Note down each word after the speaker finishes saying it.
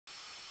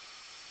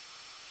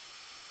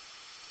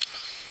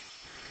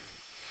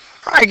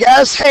Alright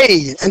guys,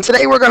 hey, and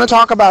today we're going to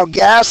talk about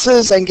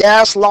gases and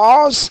gas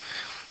laws.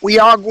 We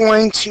are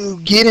going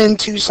to get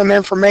into some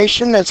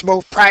information that's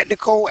both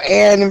practical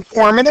and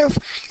informative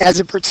as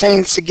it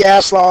pertains to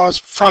gas laws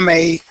from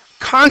a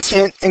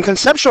content and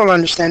conceptual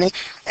understanding,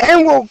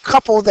 and we'll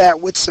couple that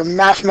with some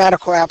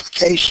mathematical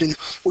application.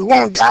 We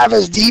won't dive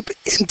as deep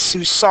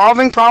into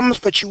solving problems,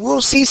 but you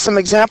will see some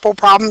example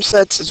problem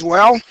sets as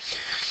well.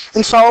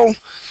 And so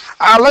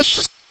let's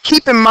just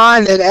keep in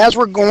mind that as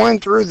we're going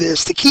through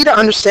this, the key to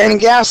understanding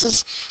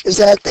gases is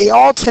that they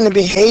all tend to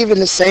behave in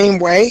the same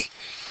way,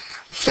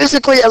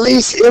 physically at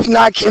least, if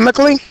not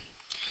chemically.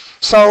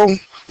 So,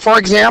 for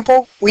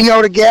example, we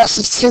know the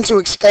gases tend to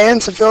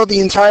expand to fill the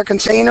entire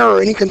container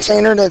or any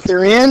container that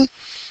they're in.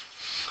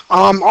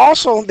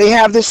 Also, they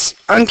have this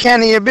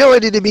uncanny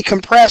ability to be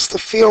compressed to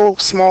fill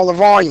smaller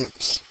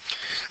volumes.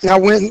 Now,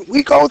 when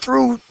we go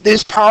through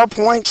this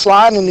PowerPoint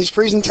slide and these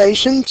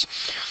presentations,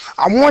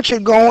 I want you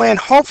to go in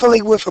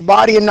hopefully with a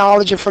body of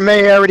knowledge and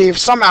familiarity of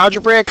some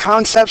algebraic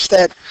concepts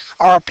that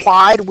are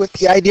applied with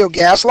the ideal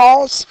gas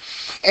laws,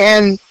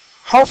 and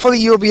hopefully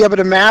you'll be able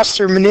to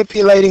master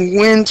manipulating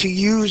when to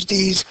use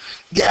these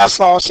gas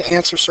laws to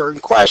answer certain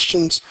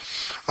questions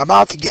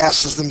about the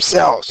gases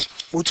themselves.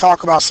 We'll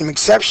talk about some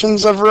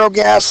exceptions of real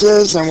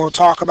gases, and we'll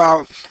talk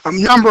about a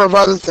number of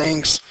other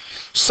things.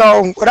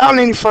 So without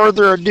any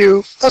further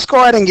ado, let's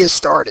go ahead and get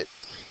started.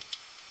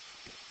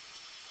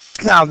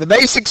 Now, the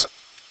basics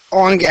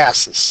on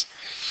gases.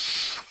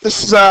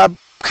 This is a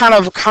kind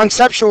of a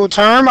conceptual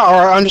term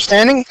or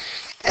understanding,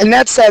 and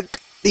that's that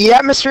the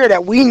atmosphere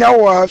that we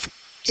know of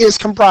is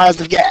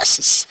comprised of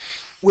gases,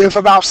 with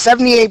about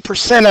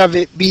 78% of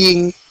it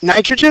being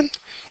nitrogen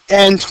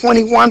and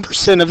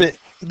 21% of it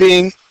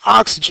being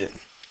oxygen.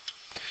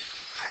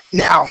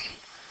 Now,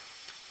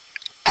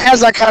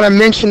 as I kind of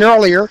mentioned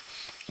earlier,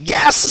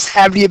 gases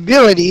have the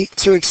ability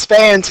to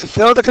expand to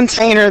fill the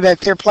container that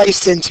they're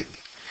placed into.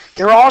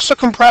 They're also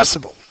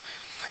compressible,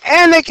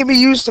 and they can be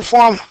used to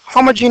form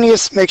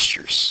homogeneous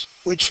mixtures,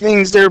 which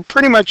means they're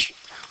pretty much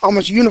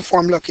almost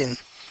uniform looking,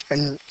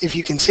 and if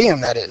you can see them,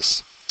 that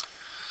is.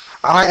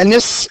 And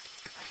this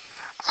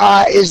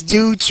is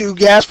due to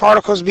gas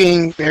particles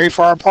being very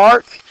far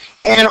apart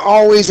and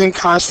always in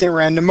constant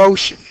random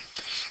motion.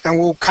 And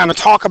we'll kind of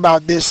talk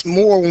about this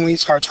more when we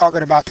start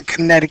talking about the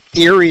kinetic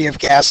theory of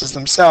gases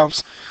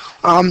themselves.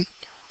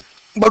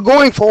 But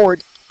going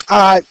forward,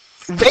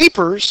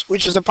 vapors,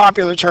 which is a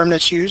popular term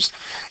that's used,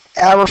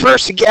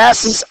 refers to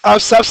gases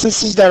of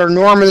substances that are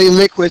normally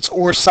liquids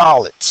or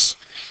solids,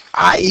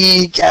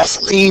 i.e.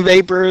 gasoline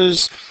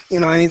vapors,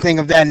 anything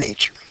of that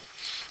nature.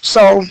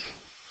 So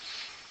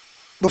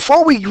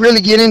before we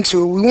really get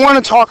into it, we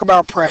want to talk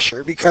about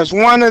pressure, because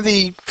one of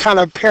the kind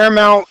of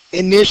paramount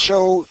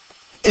initial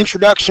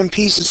introduction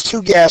pieces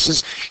to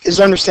gases is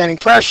understanding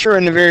pressure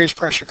and the various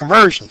pressure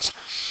conversions.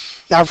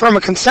 Now, from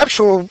a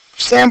conceptual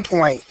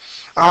standpoint,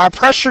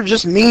 pressure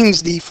just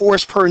means the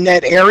force per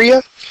net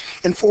area,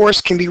 and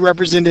force can be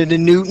represented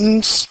in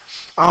newtons,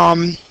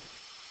 and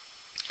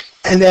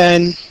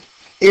then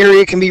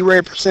area can be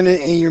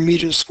represented in your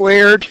meters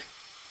squared.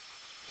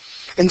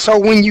 And so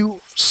when you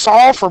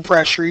solve for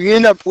pressure, you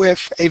end up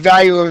with a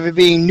value of it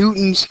being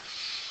newtons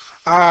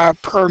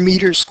per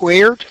meter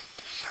squared,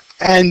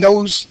 and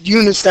those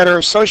units that are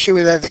associated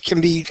with that can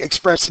be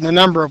expressed in a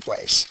number of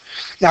ways.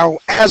 Now,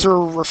 as a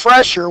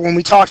refresher, when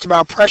we talked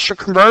about pressure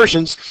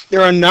conversions,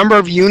 there are a number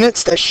of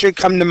units that should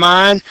come to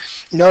mind,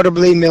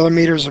 notably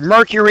millimeters of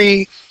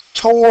mercury,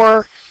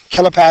 torr,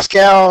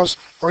 kilopascals,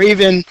 or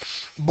even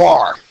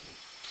bar,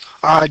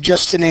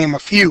 just to name a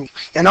few.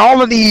 And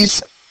all of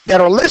these that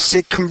are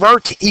listed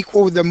convert to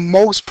equal the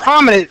most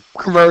prominent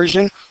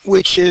conversion,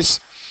 which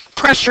is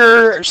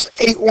pressure 1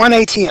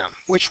 atm,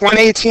 which 1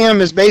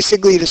 atm is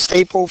basically the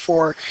staple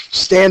for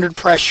standard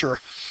pressure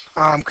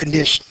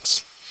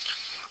conditions.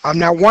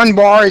 Now, 1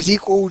 bar is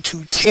equal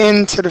to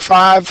 10 to the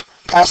 5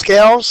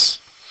 pascals.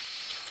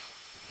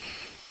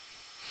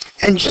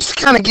 And just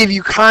to kind of give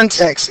you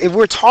context, if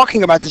we're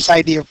talking about this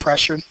idea of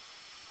pressure,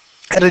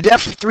 at a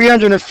depth of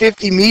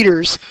 350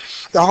 meters,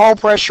 the hull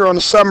pressure on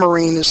a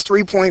submarine is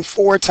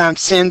 3.4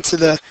 times 10 to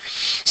the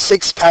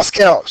 6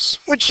 pascals,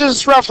 which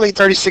is roughly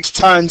 36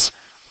 tons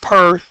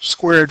per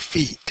squared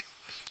feet.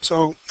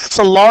 So that's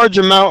a large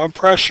amount of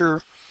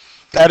pressure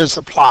that is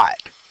applied.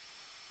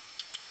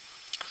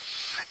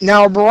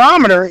 Now, a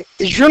barometer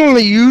is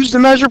generally used to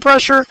measure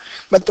pressure,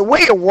 but the way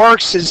it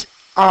works is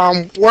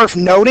worth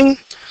noting.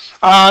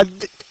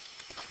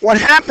 What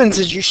happens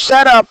is you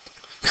set up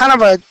kind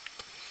of a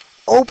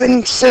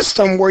open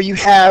system where you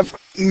have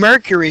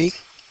mercury,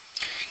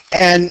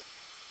 and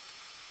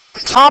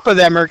on top of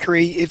that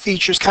mercury it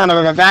features kind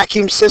of a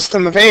vacuum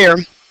system of air,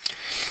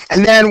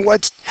 and then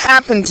what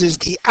happens is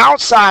the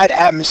outside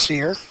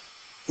atmosphere,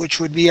 which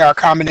would be our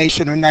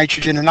combination of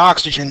nitrogen and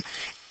oxygen,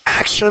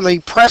 actually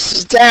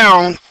presses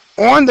down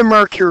on the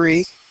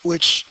mercury,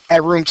 which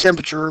at room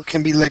temperature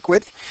can be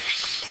liquid,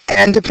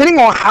 and depending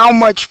on how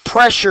much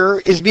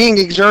pressure is being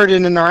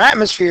exerted in our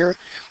atmosphere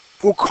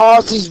will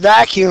cause this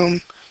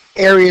vacuum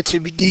area to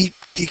be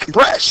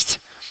decompressed.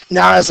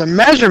 Now, as a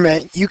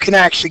measurement, you can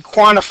actually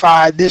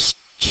quantify this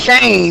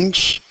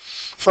change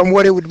from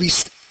what it would be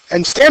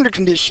in standard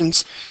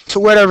conditions to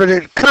whatever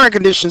the current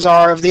conditions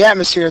are of the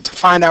atmosphere to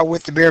find out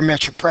what the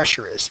barometric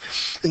pressure is.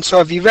 And so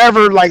if you've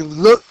ever like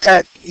looked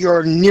at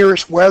your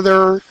nearest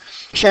weather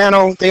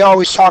channel, they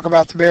always talk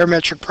about the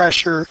barometric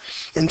pressure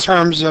in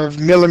terms of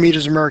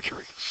millimeters of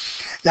mercury.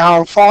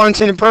 Now, for all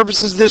intended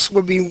purposes, this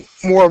would be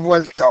more of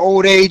what the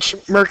old age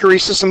mercury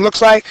system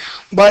looks like,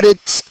 but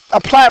it's a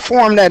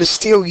platform that is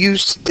still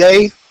used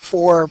today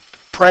for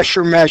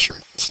pressure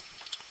measurements.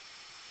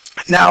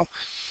 Now,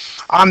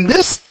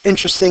 this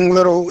interesting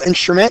little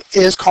instrument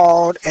is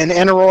called an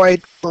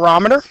aneroid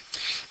barometer.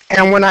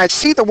 And when I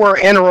see the word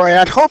aneroid,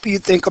 I'd hope you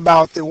think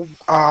about the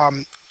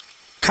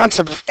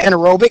concept of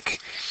anaerobic.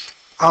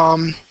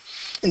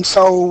 And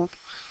so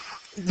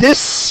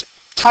this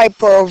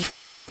type of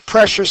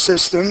pressure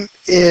system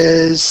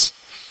is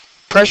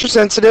pressure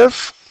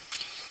sensitive,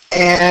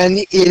 and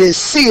it is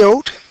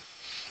sealed,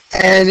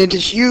 and it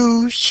is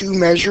used to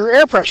measure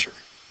air pressure.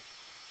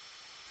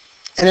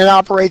 And it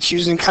operates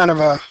using kind of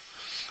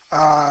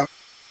a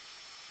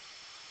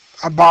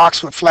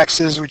box with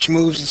flexes which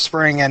moves the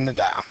spring and the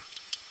dial.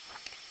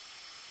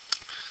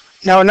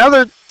 Now,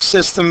 another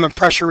system of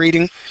pressure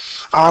reading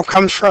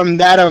comes from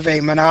that of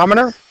a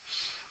manometer.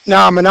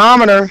 Now, a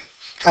manometer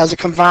has a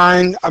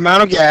confined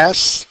amount of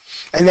gas,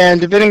 and then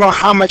depending on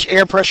how much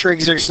air pressure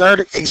is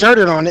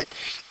exerted on it,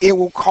 it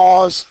will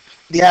cause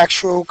the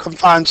actual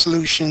confined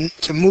solution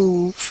to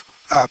move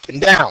up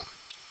and down.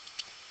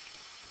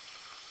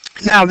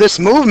 Now, this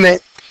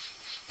movement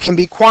can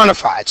be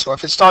quantified. So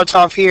if it starts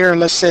off here, and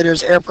let's say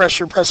there's air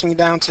pressure pressing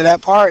down to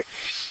that part,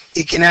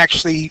 it can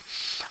actually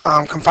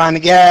confine the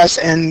gas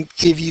and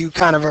give you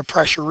kind of a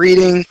pressure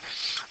reading.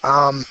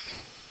 And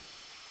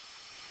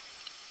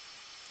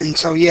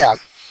so yeah,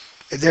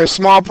 if there's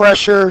small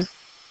pressure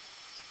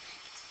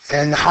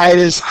and the height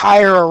is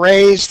higher or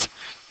raised,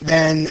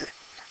 then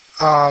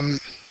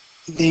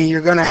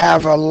you're going to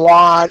have a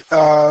lot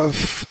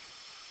of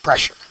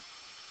pressure.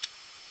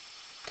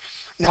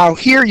 Now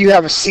here you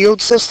have a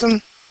sealed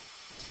system,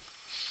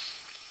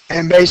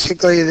 and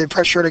basically the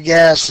pressure of the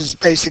gas is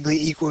basically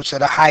equal to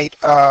the height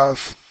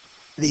of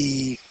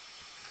the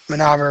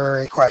manometer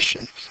in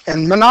question.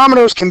 And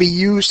manometers can be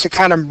used to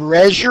kind of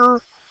measure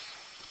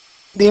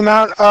the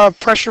amount of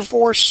pressure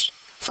force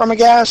from a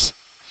gas.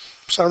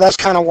 So that's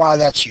kind of why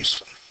that's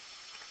useful.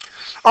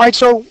 All right,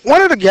 so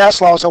one of the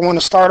gas laws I want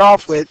to start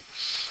off with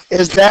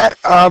is that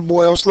of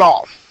Boyle's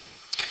law.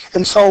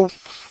 And so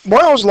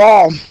Boyle's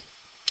law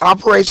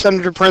operates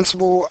under the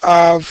principle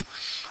of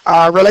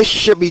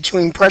relationship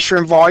between pressure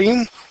and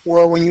volume,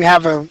 where when you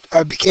have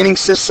a beginning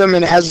system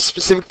and it has a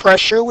specific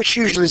pressure, which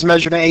usually is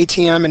measured in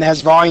ATM, and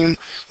has volume,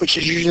 which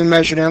is usually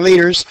measured in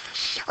liters,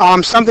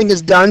 something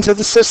is done to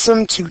the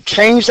system to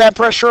change that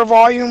pressure or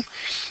volume,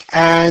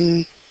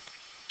 and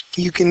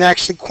you can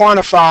actually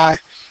quantify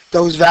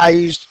those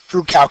values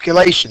through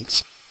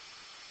calculations.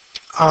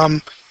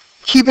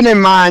 Keeping in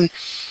mind,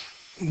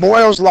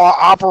 Boyle's law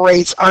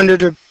operates under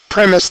the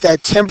premise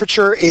that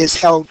temperature is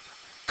held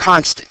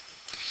constant.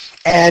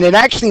 And it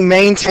actually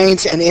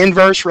maintains an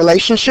inverse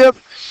relationship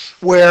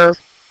where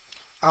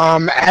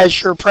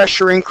as your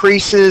pressure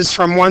increases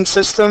from one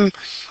system,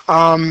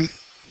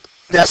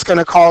 that's going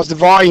to cause the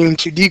volume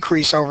to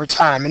decrease over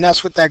time. And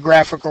that's what that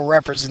graphical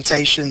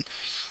representation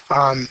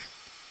kind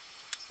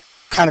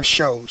of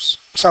shows.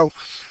 So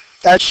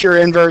that's your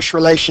inverse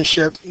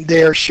relationship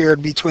there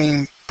shared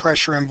between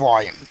pressure and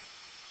volume.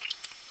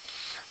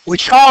 With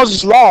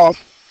Charles's law,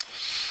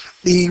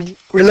 the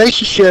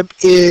relationship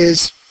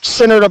is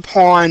centered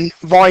upon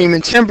volume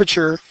and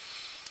temperature,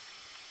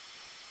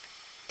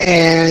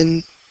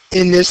 and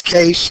in this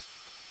case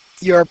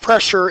your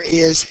pressure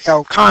is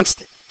held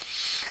constant.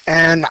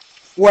 And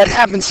what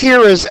happens here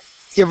is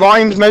your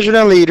volume is measured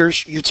in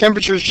liters, your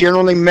temperature is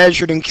generally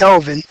measured in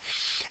Kelvin,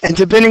 and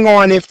depending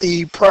on if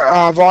the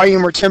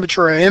volume or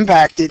temperature are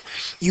impacted,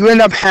 you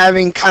end up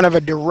having kind of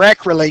a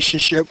direct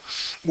relationship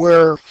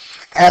where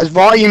as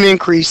volume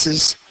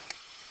increases,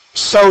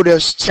 so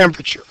does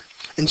temperature.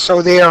 And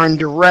so they are in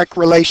direct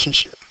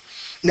relationship.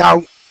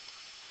 Now,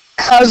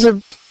 as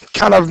a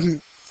kind of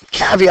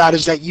caveat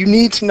is that you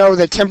need to know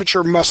that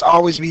temperature must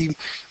always be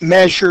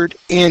measured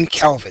in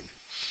Kelvin.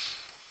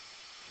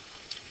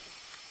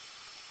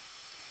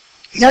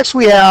 Next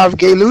we have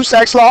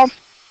Gay-Lussac's law.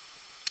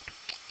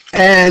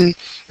 And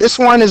this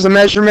one is a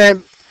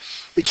measurement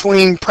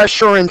between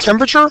pressure and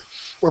temperature,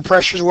 where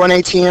pressure is 1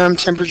 atm,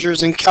 temperature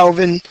is in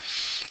Kelvin.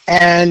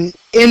 And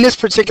in this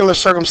particular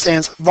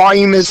circumstance,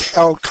 volume is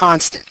held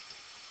constant.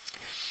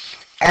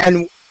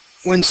 And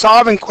when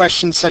solving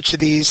questions such as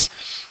these,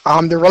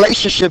 the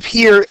relationship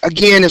here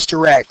again is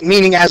direct,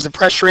 meaning as the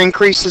pressure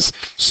increases,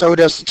 so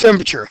does the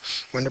temperature.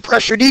 When the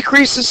pressure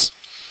decreases,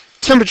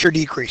 temperature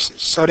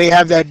decreases. So they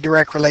have that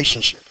direct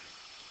relationship.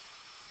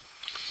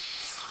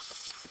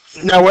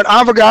 Now with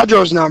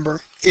Avogadro's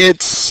number,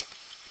 it's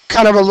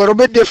kind of a little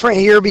bit different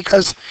here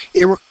because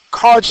it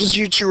causes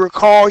you to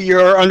recall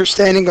your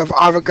understanding of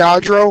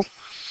Avogadro.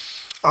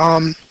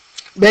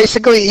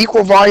 Basically,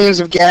 equal volumes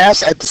of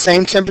gas at the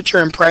same temperature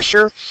and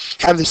pressure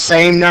have the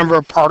same number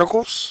of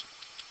particles.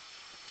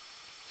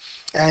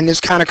 And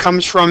this kind of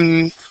comes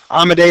from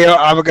Amadeo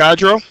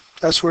Avogadro.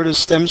 That's where this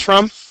stems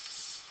from.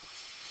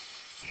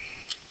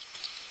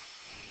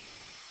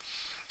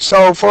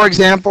 So, for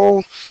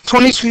example,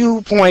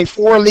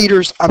 22.4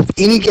 liters of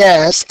any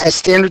gas at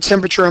standard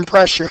temperature and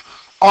pressure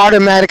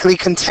automatically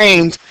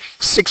contains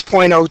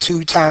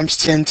 6.02 times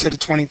 10 to the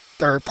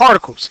 23rd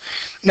particles.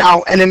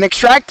 Now, in an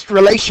extracted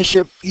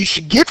relationship you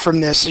should get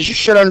from this is you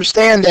should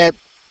understand that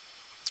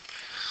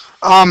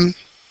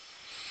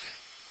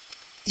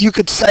you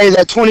could say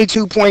that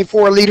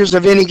 22.4 liters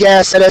of any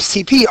gas at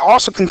STP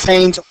also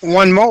contains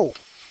 1 mole.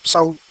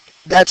 So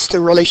that's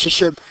the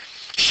relationship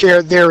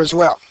shared there as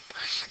well.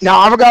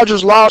 Now,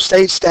 Avogadro's law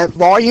states that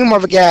volume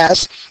of a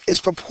gas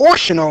is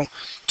proportional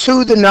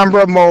to the number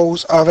of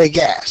moles of a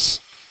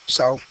gas.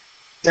 So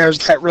there's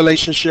that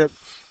relationship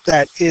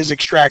that is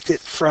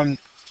extracted from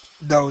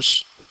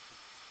those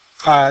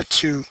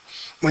two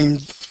when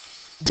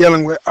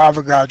dealing with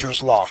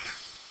Avogadro's law.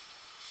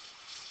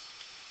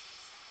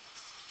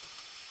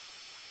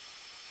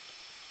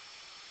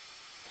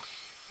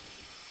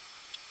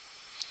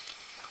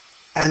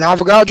 And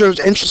Avogadro,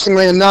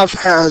 interestingly enough,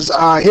 has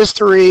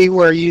history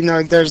where, you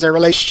know, there's a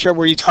relationship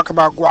where you talk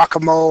about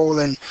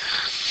guacamole and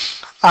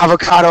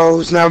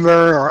avocado's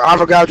number or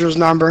Avogadro's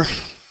number.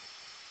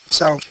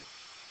 So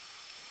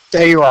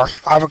there you are,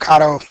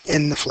 avocado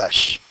in the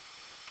flesh.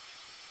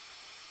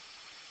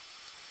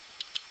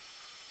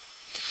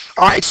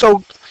 All right,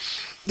 so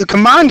the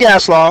combined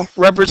gas law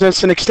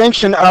represents an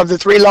extension of the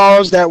 3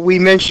 laws that we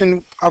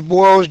mentioned of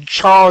Boyle's,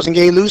 Charles, and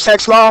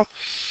Gay-Lussac's law,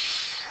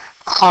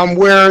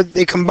 where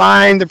they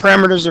combine the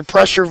parameters of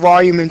pressure,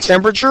 volume, and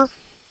temperature.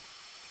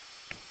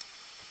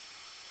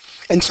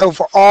 And so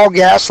for all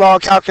gas law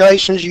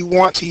calculations, you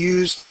want to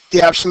use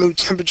the absolute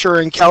temperature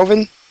in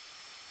Kelvin.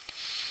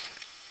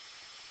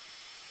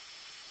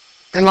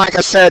 And like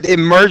I said, it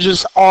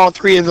merges all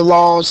 3 of the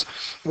laws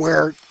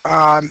where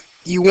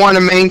you want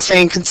to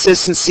maintain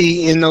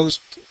consistency in those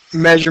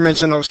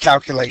measurements and those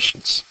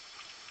calculations.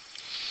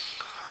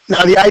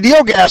 Now, the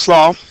ideal gas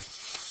law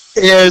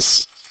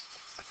is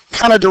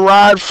kind of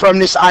derived from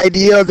this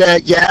idea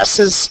that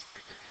gases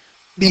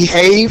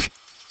behave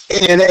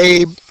in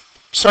a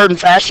certain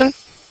fashion.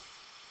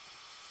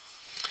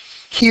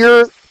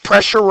 Here,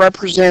 pressure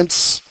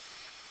represents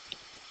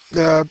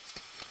the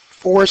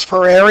force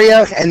per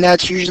area, and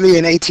that's usually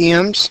in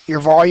ATMs.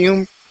 Your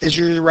volume is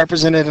usually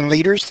represented in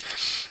liters.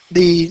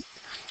 The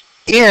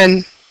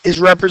N is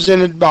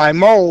represented by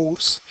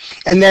moles,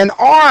 and then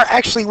R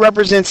actually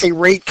represents a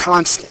rate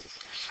constant.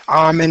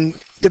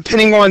 And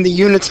depending on the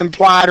units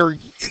implied or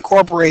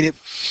incorporated,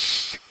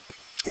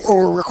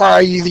 will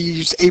require you to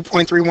use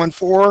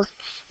 8.314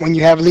 when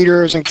you have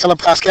liters and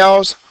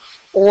kilopascals,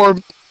 or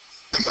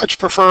much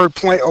preferred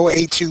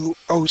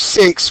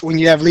 0.08206 when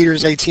you have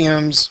liters,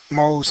 ATMs,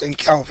 moles, and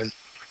Kelvin.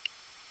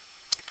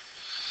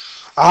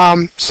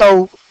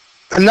 So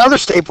another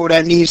staple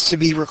that needs to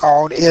be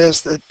recalled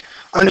is the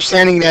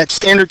understanding that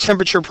standard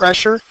temperature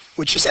pressure,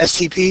 which is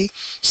STP,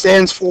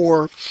 stands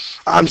for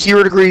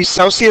 0 degrees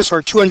Celsius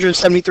or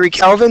 273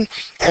 Kelvin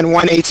and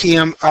 1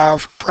 ATM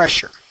of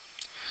pressure.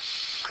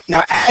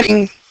 Now,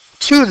 adding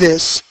to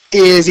this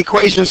is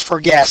equations for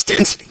gas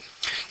density,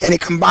 and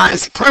it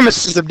combines the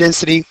premises of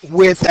density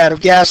with that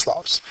of gas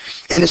laws.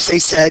 And it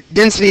states that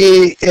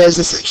density is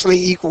essentially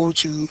equal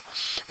to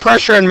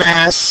pressure and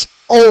mass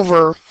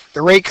over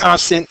the rate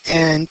constant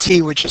and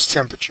T, which is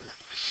temperature.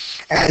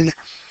 And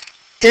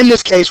in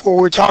this case, what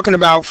we're talking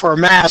about for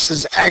mass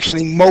is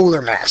actually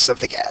molar mass of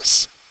the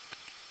gas.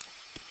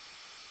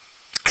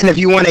 And if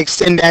you want to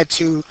extend that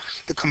to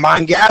the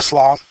combined gas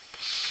law,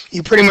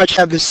 you pretty much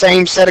have the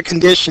same set of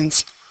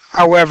conditions.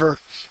 However,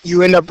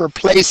 you end up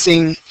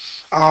replacing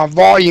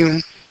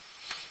volume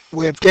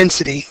with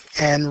density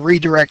and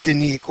redirecting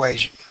the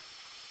equation.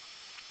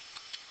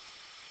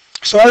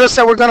 So as I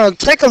said, we're going to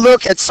take a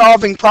look at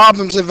solving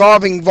problems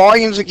involving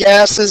volumes of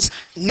gases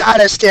not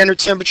at standard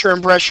temperature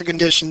and pressure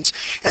conditions.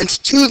 And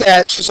to do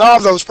that, to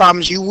solve those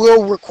problems, you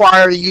will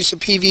require the use of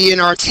PV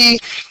and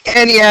RT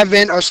and the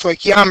advent of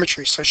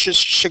stoichiometry. So it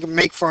should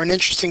make for an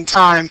interesting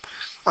time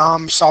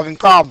solving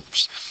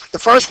problems. The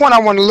first one I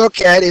want to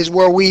look at is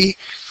where we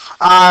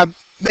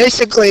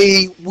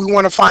basically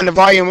want to find the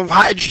volume of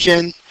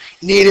hydrogen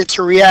needed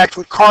to react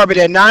with carbon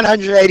at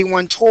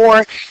 981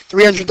 torr,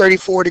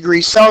 334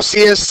 degrees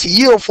Celsius to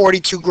yield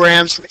 42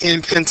 grams of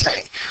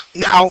N-pentane.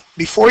 Now,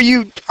 before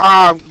you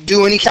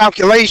do any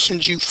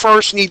calculations, you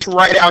first need to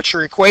write out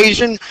your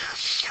equation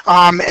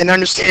and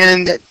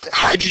understand that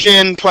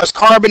hydrogen plus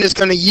carbon is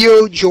going to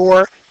yield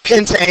your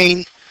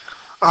pentane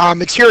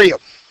material.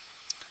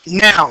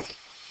 Now,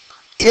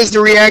 is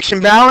the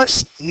reaction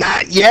balanced?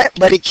 Not yet,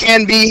 but it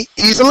can be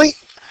easily.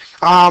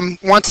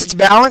 Once it's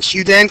balanced,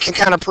 you then can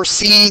kind of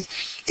proceed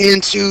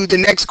into the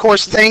next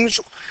course of things.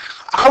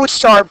 I would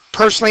start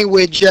personally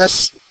with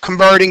just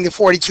converting the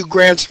 42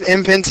 grams of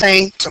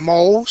N-pentane to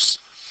moles.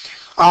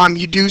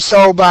 You do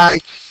so by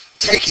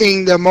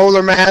taking the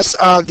molar mass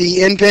of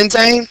the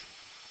N-pentane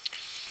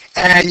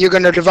and you're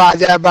going to divide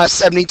that by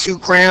 72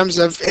 grams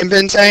of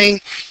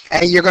N-pentane,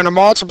 and you're going to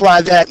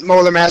multiply that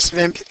molar mass of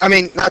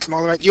not the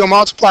molar mass, you'll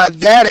multiply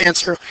that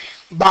answer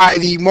by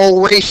the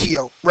mole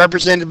ratio,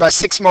 represented by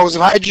 6 moles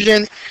of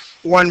hydrogen,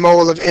 1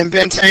 mole of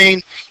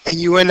N-pentane, and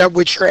you end up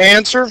with your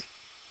answer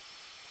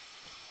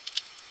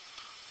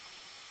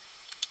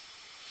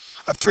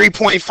of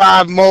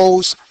 3.5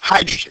 moles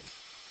hydrogen.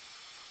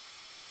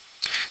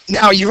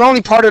 Now, you're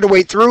only part of the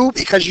way through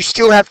because you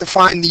still have to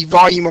find the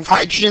volume of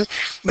hydrogen,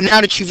 but now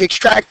that you've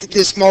extracted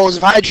this moles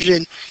of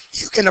hydrogen,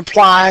 you can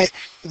apply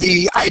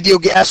the ideal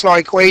gas law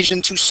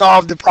equation to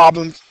solve the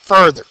problem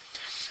further.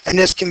 And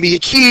this can be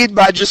achieved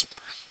by just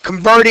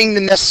converting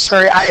the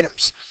necessary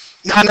items.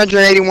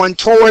 981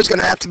 torr is going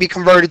to have to be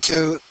converted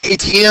to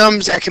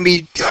ATMs. That can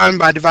be done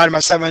by dividing by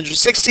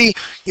 760.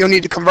 You'll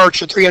need to convert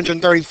your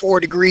 334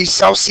 degrees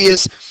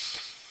Celsius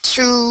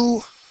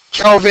to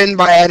Kelvin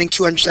by adding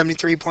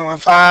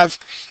 273.15.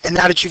 And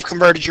now that you've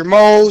converted your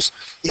moles,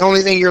 the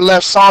only thing you're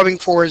left solving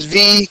for is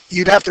V.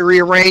 You'd have to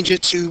rearrange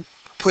it to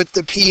put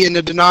the P in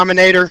the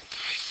denominator.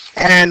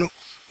 And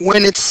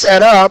when it's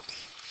set up,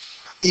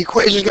 the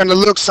equation is going to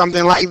look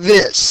something like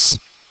this.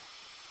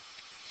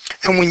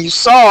 And when you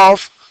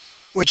solve,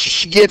 what you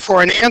should get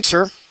for an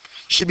answer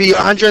should be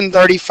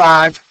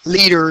 135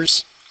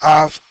 liters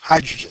of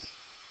hydrogen.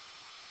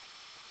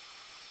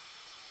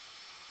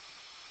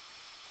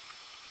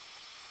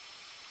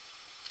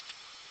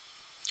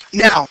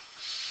 Now,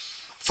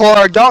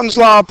 for Dalton's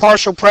law of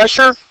partial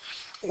pressure,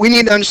 we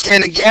need to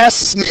understand that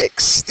gases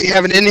mix. They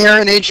have an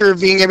inherent nature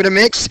of being able to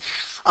mix.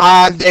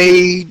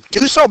 They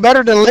do so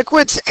better than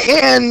liquids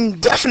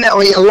and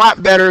definitely a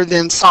lot better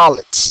than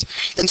solids.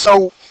 And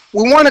so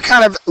we want to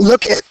kind of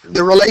look at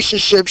the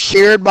relationship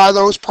shared by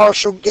those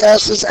partial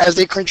gases as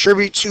they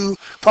contribute to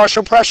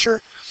partial pressure.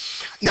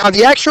 Now,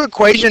 the actual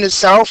equation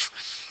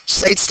itself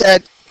states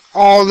that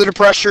all of the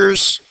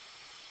pressures,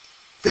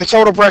 the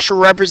total pressure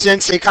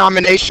represents a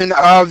combination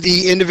of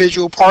the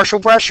individual partial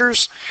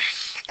pressures.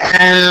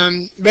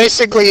 And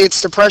basically,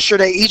 it's the pressure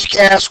that each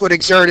gas would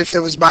exert if it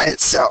was by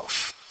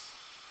itself.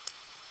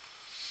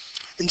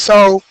 And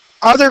so,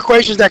 other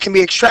equations that can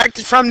be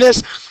extracted from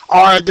this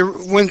are,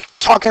 when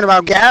talking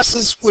about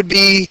gases, would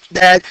be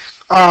that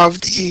of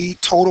the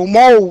total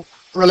mole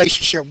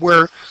relationship,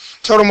 where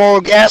total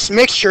mole gas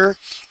mixture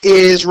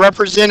is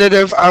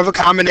representative of a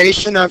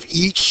combination of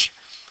each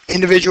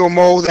individual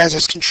mole that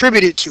has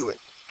contributed to it.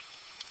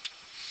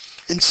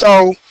 And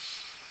so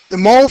the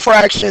mole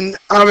fraction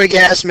of a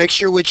gas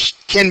mixture, which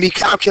can be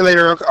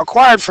calculated or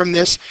acquired from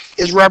this,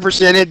 is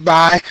represented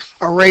by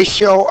a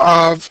ratio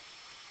of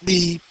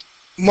the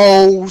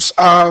moles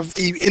of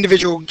the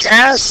individual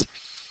gas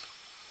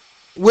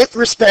with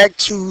respect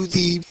to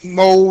the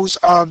moles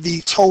of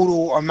the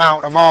total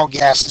amount of all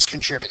gases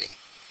contributing.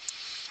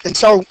 And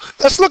so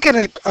let's look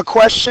at a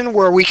question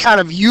where we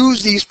kind of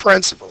use these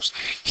principles.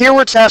 Here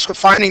we're tasked with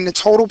finding the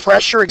total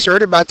pressure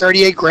exerted by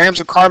 38 grams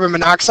of carbon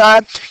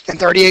monoxide and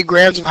 38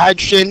 grams of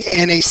hydrogen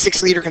in a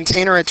 6-liter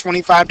container at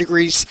 25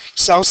 degrees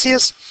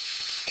Celsius.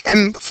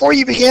 And before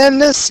you begin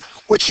this,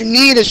 what you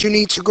need is you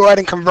need to go ahead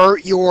and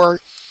convert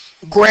your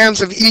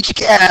grams of each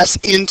gas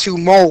into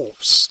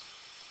moles.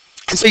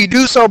 And so you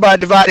do so by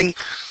dividing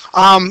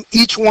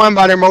each one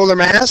by their molar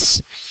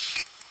mass.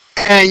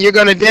 And you're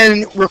going to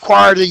then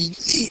require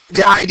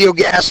the ideal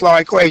gas law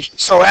equation.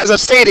 So as I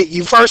stated,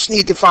 you first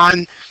need to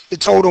find the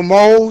total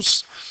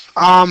moles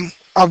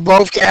of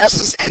both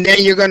gases, and then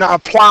you're going to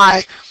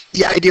apply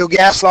the ideal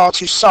gas law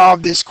to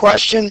solve this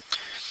question.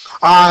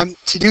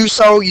 To do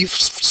so, you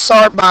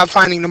start by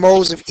finding the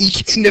moles of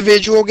each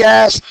individual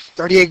gas,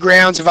 38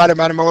 grams divided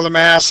by the molar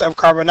mass of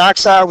carbon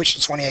dioxide, which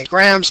is 28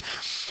 grams.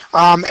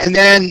 And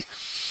then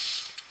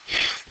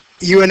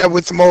you end up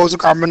with the moles of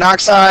carbon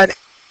monoxide.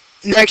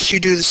 Next, you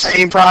do the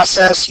same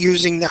process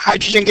using the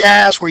hydrogen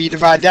gas, where you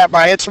divide that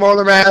by its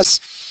molar mass.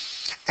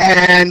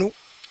 And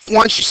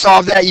once you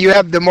solve that, you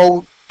have the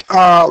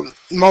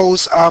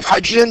moles of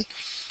hydrogen,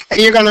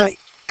 and you're going to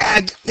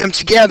add them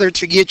together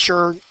to get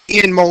your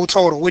N mole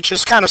total, which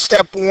is kind of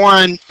step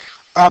 1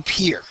 up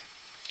here.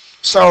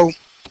 So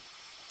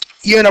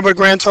you end up with a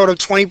grand total of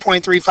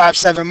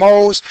 20.357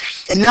 moles.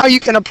 And now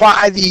you can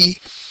apply the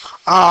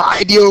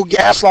ideal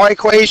gas law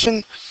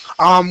equation.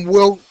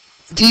 We'll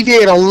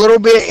deviate a little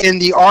bit in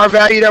the R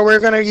value that we're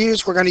going to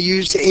use. We're going to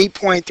use the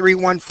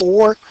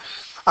 8.314,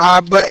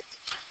 but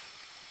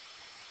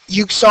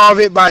you solve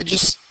it by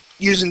just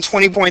using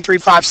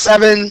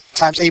 20.357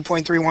 times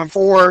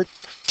 8.314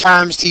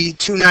 times the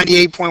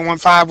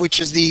 298.15, which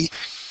is the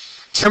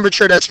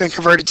temperature that's been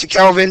converted to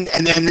Kelvin,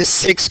 and then this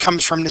 6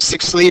 comes from the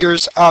 6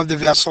 liters of the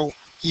vessel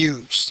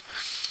used.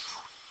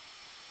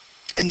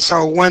 And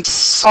so once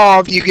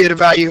solved, you get a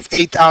value of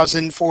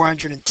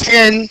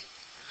 8,410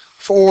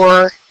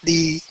 for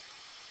the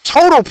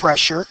total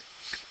pressure.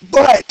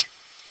 But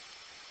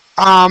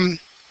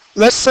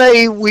let's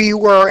say we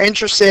were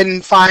interested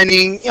in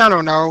finding, I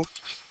don't know,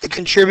 the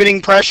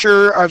contributing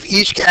pressure of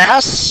each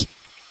gas.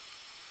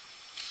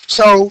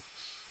 So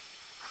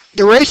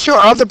The ratio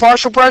of the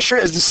partial pressure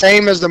is the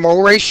same as the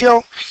mole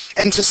ratio.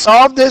 And to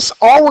solve this,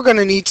 all we're going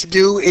to need to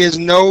do is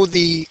know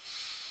the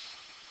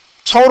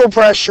total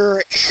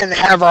pressure and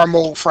have our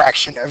mole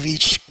fraction of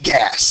each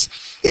gas.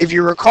 If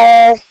you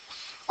recall,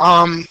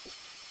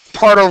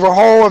 part over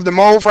whole of the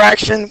mole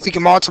fraction, we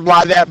can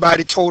multiply that by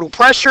the total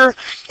pressure,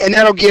 and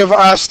that'll give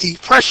us the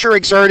pressure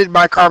exerted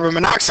by carbon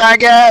monoxide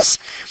gas.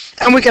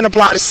 And we can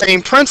apply the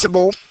same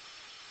principle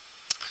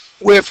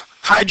with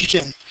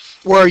hydrogen,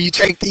 where you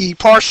take the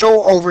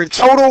partial over the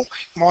total,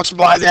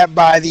 multiply that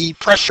by the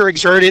pressure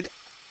exerted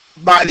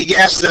by the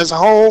gases as a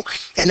whole,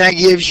 and that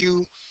gives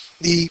you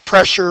the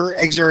pressure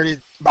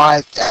exerted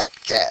by that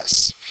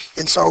gas.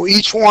 And so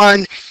each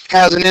one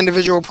has an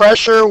individual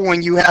pressure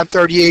when you have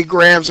 38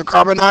 grams of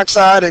carbon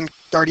dioxide and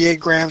 38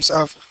 grams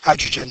of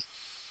hydrogen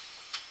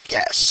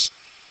gas.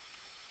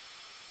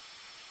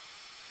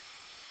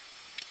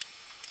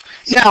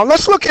 Now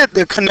let's look at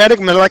the kinetic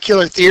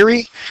molecular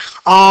theory,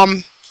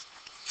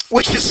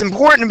 which is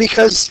important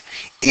because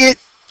it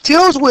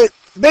deals with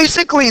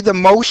basically the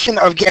motion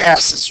of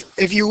gases.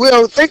 If you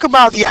will, think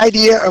about the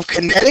idea of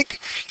kinetic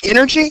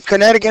energy.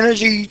 Kinetic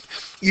energy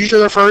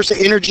usually refers to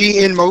energy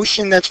in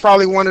motion. That's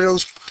probably one of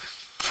those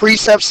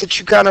precepts that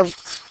you kind of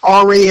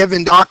already have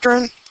in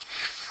doctrine.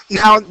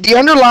 Now, the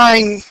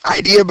underlying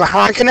idea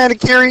behind kinetic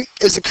theory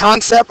is the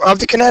concept of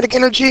the kinetic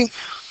energy.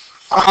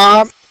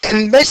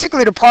 And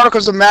basically, the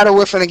particles of matter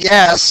within a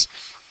gas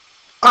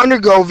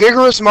undergo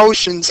vigorous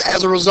motions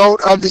as a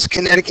result of this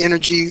kinetic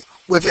energy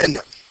within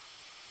them.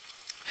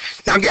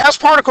 Now, gas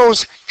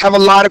particles have a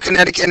lot of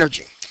kinetic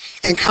energy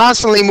and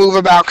constantly move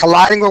about,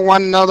 colliding with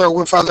one another or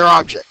with other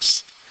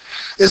objects.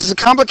 This is a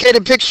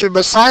complicated picture,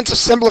 but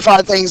scientists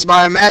simplify things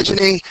by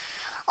imagining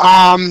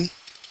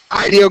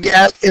ideal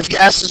gas if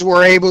gases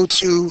were able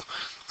to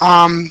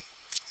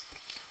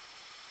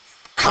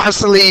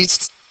constantly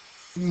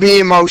be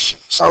in motion.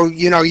 So,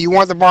 you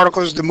want the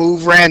particles to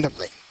move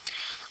randomly.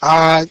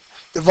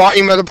 The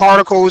volume of the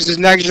particles is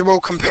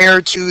negligible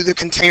compared to the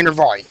container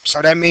volume.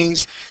 So that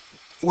means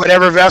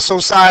whatever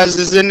vessel size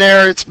is in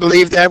there, it's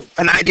believed that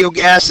an ideal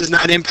gas is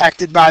not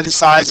impacted by the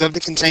size of the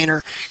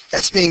container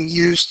that's being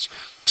used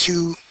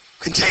to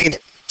contain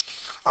it.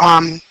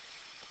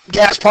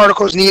 Gas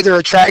particles neither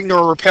attract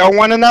nor repel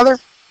one another,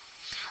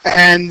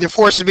 and the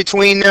forces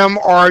between them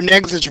are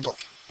negligible.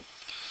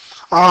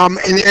 And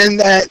then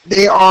that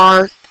they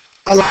are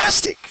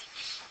elastic.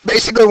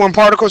 Basically, when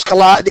particles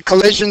collide, the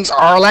collisions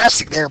are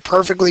elastic. They're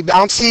perfectly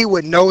bouncy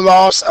with no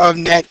loss of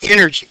net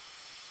energy.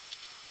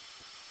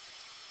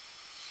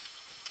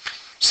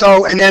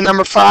 So, and then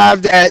number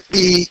 5, that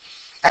the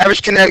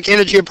average kinetic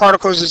energy of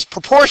particles is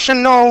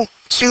proportional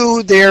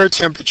to their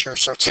temperature.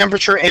 So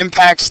temperature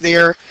impacts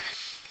their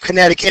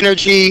kinetic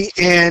energy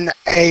in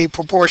a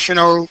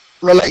proportional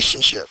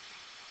relationship.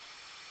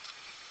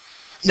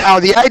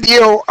 Now, the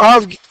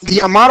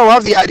model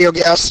of the ideal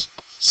gas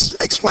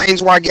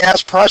explains why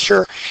gas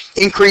pressure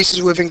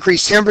increases with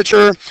increased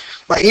temperature.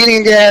 By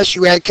heating a gas,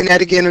 you add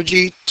kinetic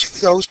energy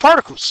to those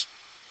particles.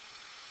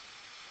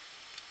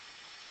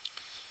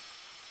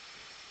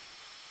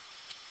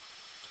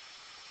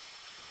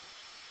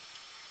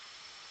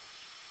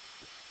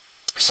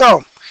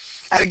 So,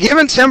 at a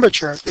given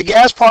temperature, the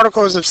gas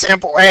particles of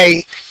sample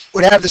A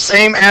would have the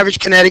same average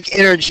kinetic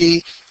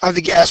energy of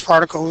the gas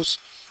particles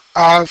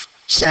of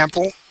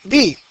sample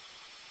B.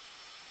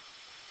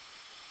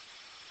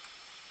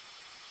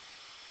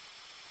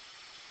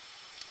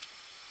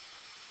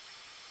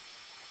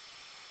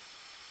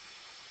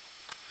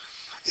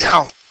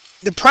 Now,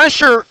 the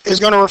pressure is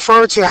going to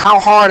refer to how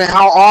hard and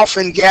how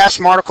often gas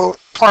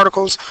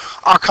particles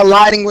are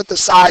colliding with the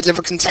sides of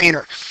a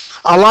container.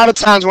 A lot of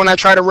times when I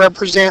try to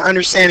represent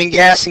understanding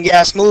gas and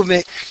gas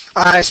movement,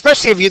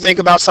 especially if you think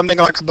about something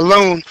like a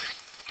balloon,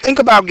 think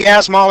about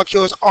gas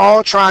molecules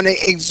all trying to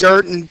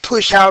exert and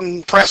push out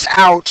and press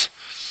out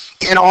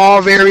in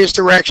all various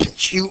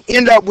directions. You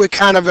end up with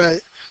kind of a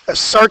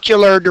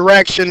circular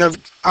direction of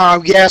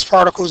gas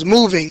particles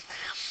moving,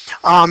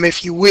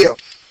 if you will.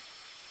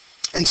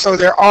 And so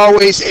they're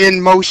always in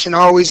motion,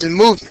 always in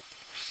movement.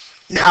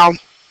 Now,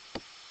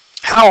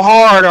 how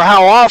hard or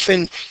how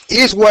often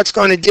is what's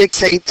going to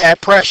dictate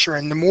that pressure.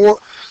 And the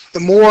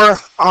more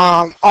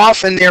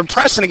often they're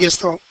pressing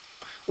against the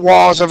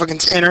walls of a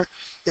container,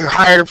 the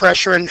higher the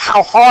pressure. And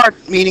how hard,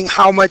 meaning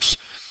how much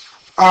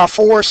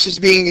force is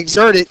being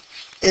exerted,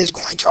 is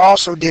going to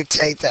also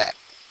dictate that.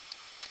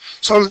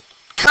 So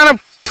kind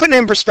of putting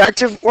in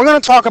perspective, we're going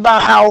to talk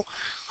about how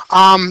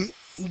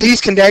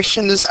these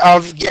conditions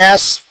of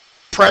gas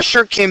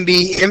pressure can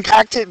be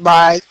impacted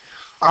by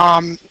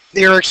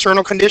their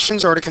external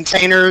conditions or the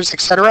containers,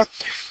 etc.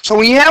 So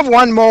when you have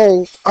 1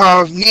 mole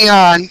of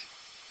neon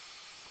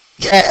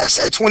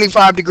gas at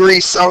 25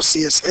 degrees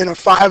Celsius in a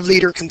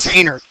 5-liter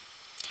container,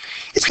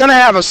 it's going to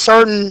have a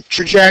certain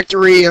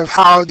trajectory of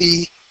how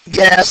the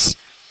gas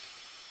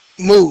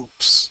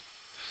moves.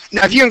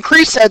 Now, if you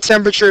increase that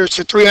temperature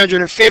to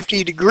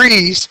 350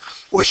 degrees,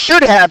 what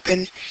should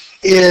happen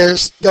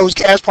is those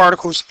gas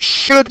particles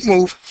should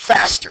move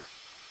faster,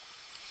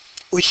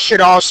 which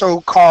should also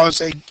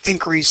cause an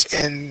increase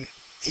in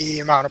the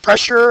amount of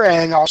pressure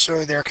and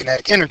also their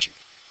kinetic energy.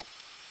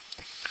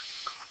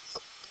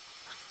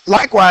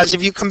 Likewise,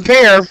 if you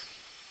compare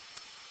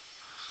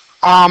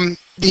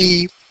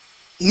the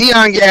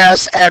neon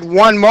gas at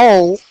 1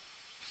 mole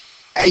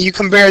and you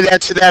compare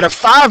that to that of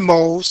 5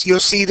 moles, you'll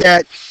see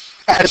that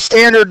at a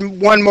standard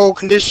 1 mole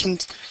condition,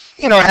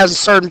 it has a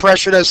certain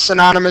pressure that's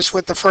synonymous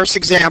with the first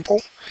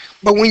example.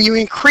 But when you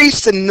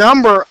increase the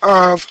number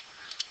of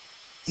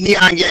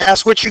neon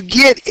gas, what you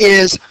get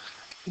is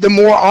the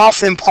more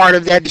often part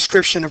of that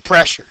description of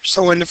pressure.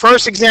 So in the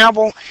first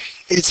example,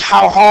 it's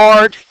how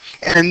hard,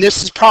 and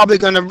this is probably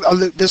going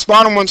to, this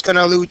bottom one's going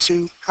to allude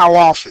to how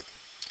often.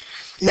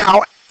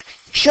 Now,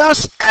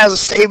 just as a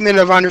statement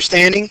of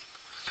understanding,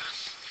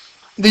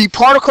 the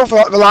particle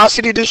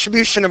velocity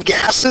distribution of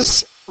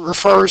gases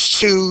refers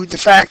to the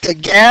fact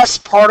that gas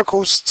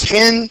particles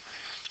tend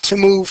to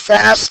move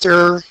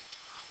faster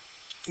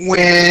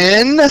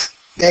when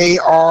they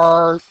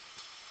are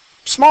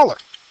smaller.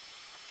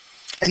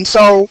 And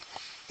so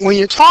when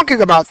you're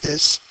talking about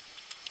this,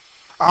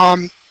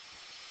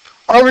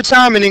 over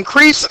time an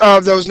increase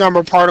of those number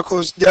of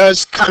particles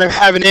does kind of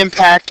have an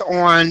impact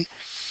on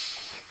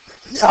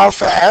how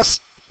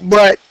fast,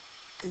 but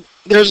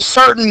there's a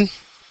certain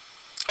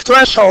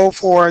threshold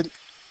for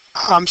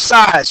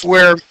size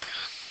where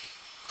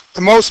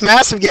the most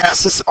massive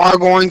gases are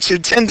going to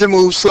tend to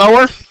move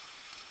slower.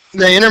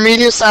 The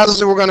intermediate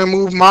sizes are going to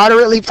move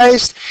moderately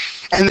paced,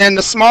 and then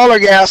the smaller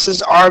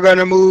gases are going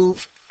to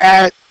move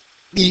at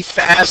the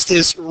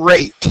fastest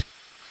rate.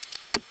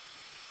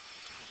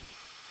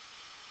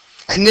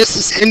 And this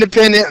is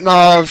independent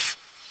of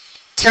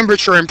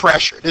temperature and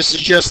pressure. This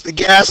is just the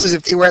gases,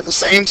 if they were at the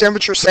same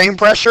temperature, same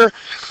pressure,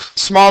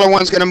 smaller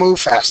one's going to move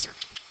faster.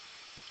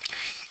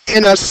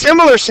 In a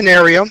similar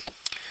scenario,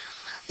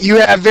 you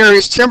have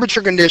various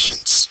temperature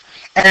conditions,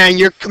 and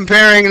you're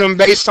comparing them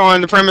based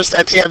on the premise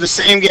that they have the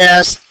same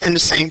gas and the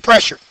same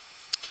pressure.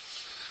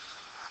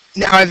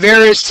 Now, at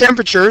various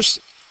temperatures,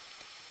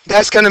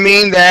 that's going to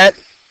mean that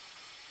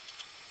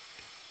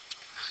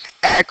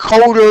at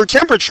colder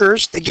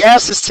temperatures, the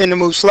gases tend to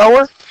move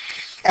slower.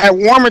 At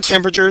warmer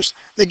temperatures,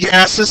 the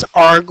gases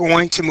are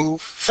going to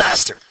move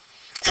faster.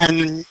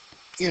 And,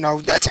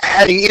 that's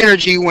adding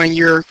energy when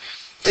you're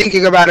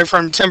thinking about it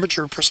from a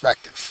temperature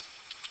perspective.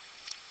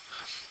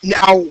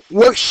 Now,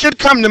 what should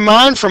come to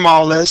mind from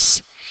all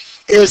this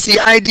is the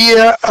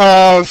idea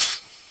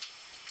of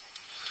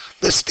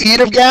the speed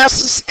of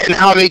gases and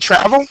how they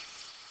travel.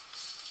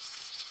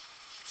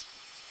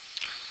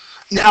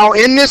 Now,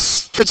 in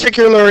this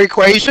particular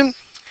equation,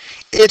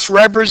 it's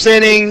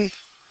representing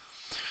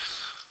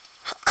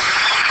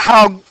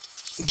how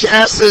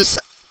gases'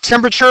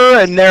 temperature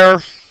and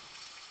their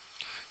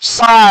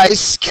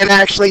size can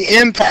actually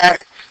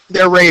impact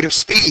their rate of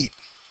speed.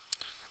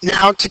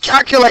 Now, to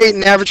calculate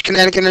an average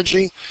kinetic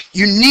energy,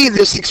 you need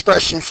this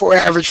expression for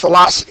average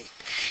velocity.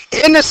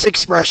 In this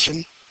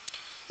expression,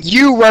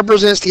 U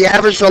represents the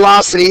average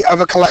velocity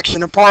of a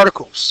collection of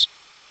particles.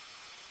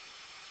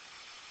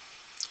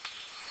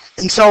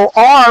 And so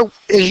R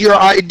is your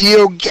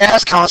ideal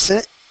gas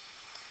constant,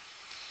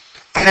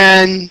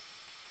 and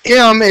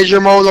M is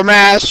your molar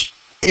mass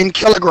in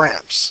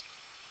kilograms.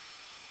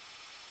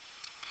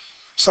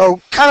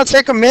 So kind of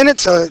take a minute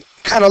to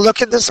kind of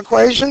look at this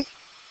equation.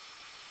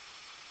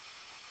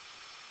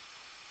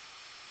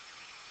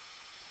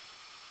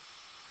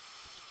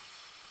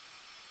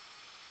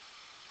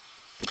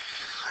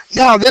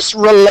 Now, this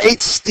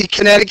relates the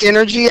kinetic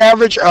energy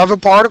average of a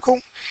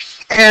particle,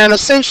 and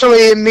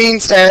essentially it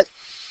means that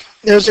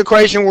there's an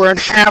equation where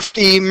half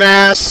the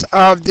mass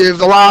of the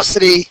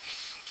velocity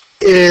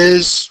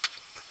is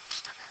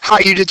how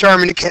you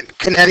determine the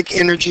kinetic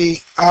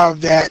energy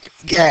of that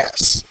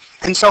gas.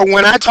 And so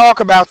when I talk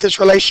about this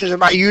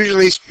relationship, I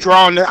usually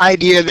draw on the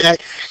idea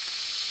that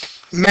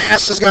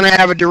mass is going to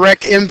have a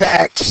direct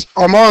impact,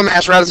 or molar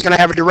mass rather is going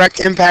to have a direct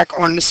impact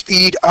on the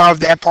speed of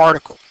that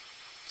particle.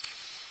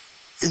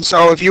 And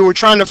so if you were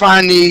trying to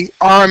find the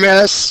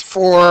RMS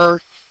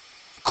for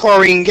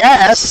chlorine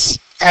gas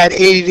at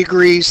 80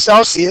 degrees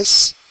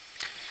Celsius,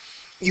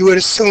 you would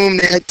assume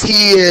that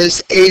T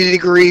is 80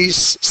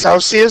 degrees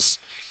Celsius,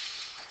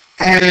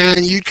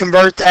 and you'd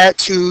convert that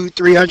to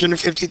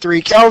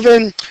 353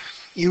 Kelvin.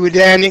 You would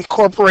then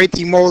incorporate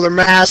the molar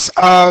mass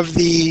of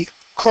the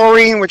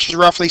chlorine, which is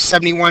roughly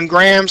 71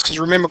 grams, because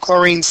remember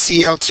chlorine's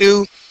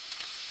Cl2.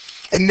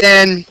 And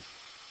then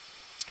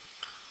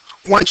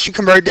once you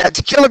convert that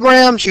to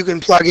kilograms, you can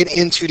plug it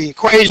into the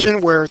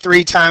equation where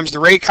 3 times the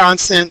rate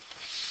constant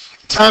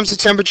times the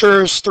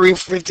temperature is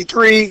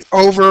 353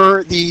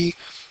 over the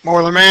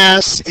molar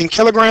mass in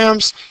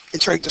kilograms,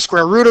 and take the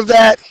square root of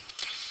that.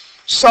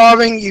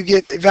 Solving, you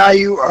get the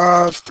value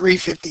of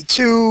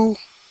 352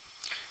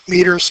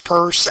 meters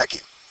per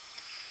second.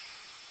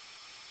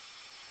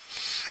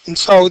 And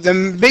so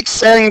the big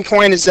selling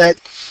point is that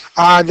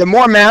the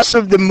more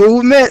massive the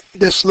movement,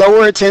 the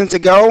slower it tends to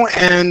go,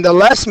 and the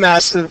less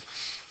massive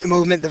the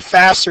movement, the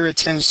faster it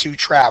tends to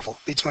travel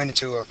between the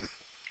two of them.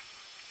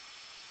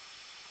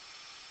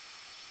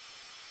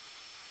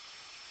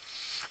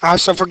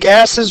 So for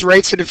gases,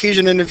 rates of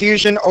diffusion and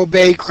diffusion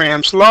obey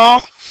Graham's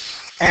law.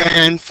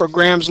 And for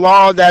Graham's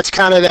law, that's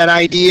kind of that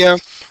idea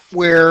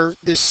where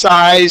the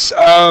size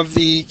of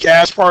the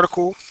gas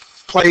particle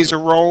plays a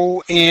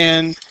role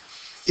in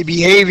the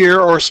behavior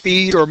or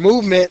speed or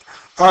movement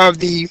of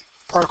the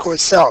particle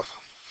itself.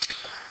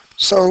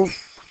 So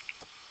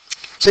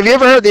have you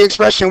ever heard the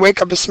expression,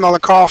 wake up and smell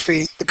of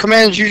coffee? The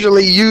command is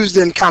usually used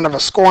in kind of a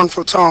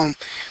scornful tone.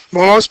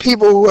 But most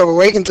people who have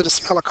awakened to the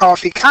smell of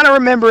coffee kind of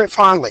remember it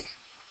fondly.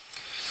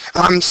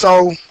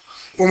 So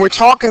when we're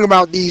talking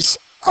about these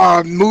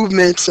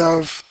movements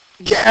of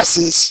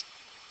gases,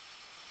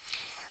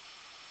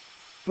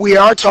 we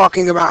are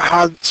talking about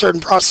how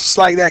certain processes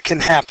like that can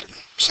happen,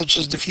 such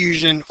as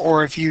diffusion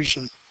or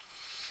effusion.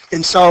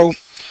 And so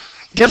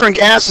different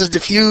gases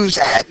diffuse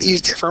at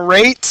these different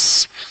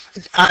rates,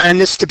 and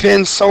this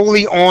depends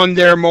solely on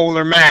their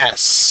molar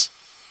mass.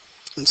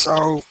 And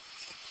so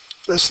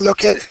let's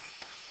look at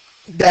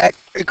that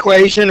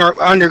equation,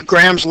 or under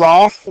Graham's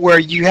law, where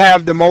you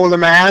have the molar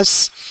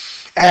mass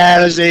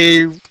as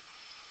a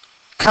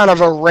kind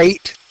of a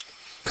rate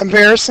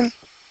comparison.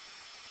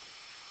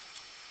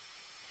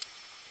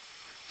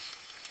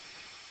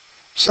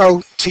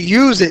 So to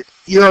use it,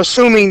 you're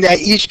assuming that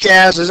each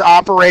gas is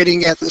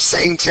operating at the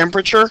same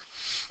temperature,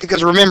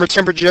 because remember,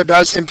 temperature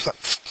does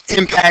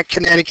impact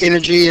kinetic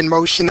energy and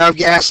motion of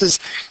gases.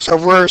 So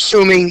if we're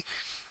assuming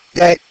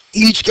that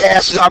each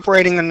gas is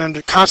operating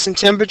under constant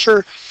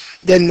temperature,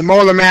 then the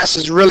molar mass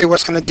is really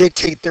what's going to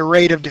dictate the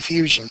rate of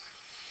diffusion.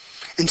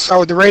 And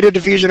so the rate of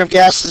diffusion of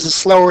gases is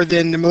slower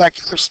than the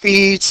molecular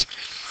speeds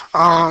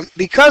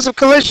because of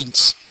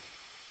collisions.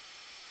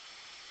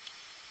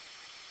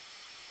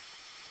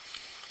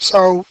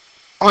 So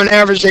on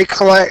average, they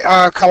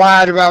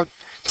collide about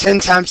 10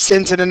 times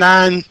 10 to the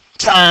 9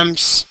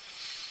 times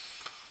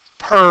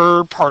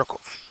per particle.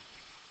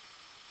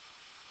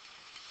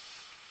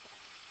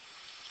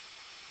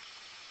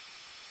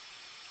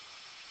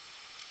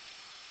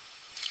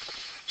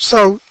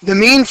 So the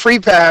mean free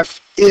path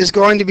is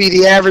going to be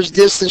the average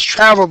distance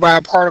traveled by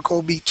a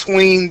particle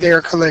between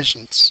their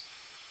collisions.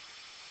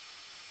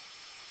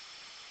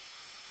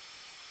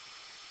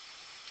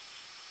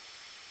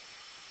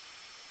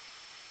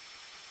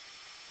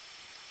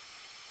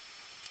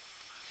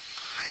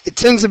 It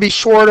tends to be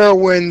shorter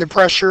when the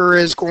pressure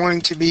is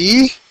going to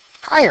be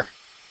higher.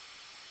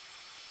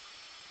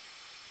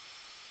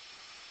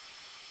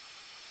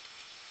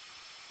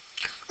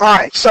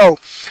 Alright, so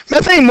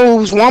methane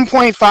moves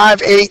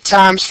 1.58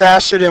 times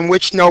faster than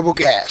which noble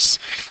gas?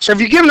 So if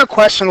you're given a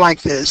question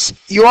like this,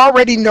 you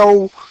already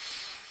know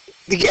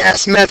the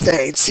gas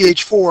methane,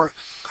 CH4,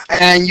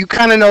 and you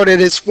kind of know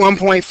that it's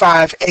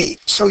 1.58.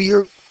 So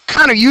you're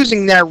kind of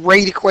using that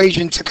rate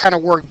equation to kind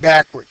of work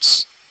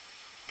backwards.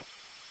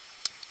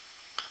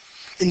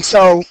 And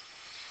so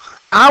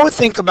I would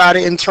think about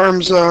it in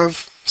terms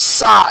of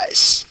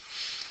size.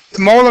 The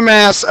molar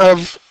mass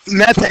of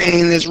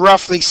methane is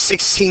roughly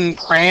 16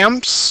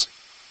 grams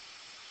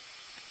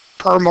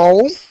per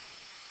mole.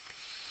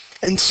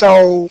 And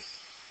so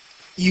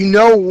you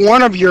know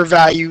one of your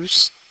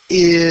values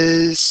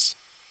is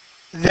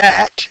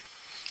that,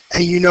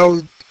 and you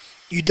know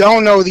you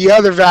don't know the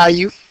other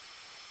value.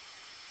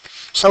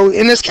 So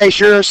in this case,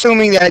 you're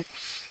assuming that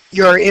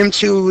your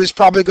M2 is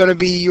probably going to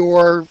be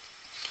your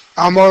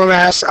molar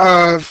mass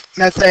of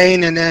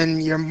methane, and then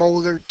your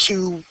molar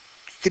 2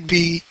 could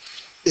be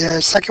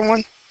the second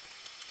one.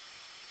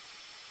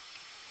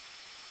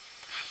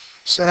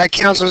 So that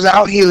cancels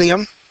out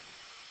helium.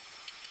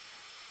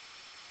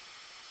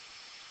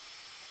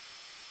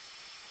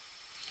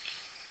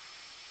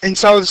 And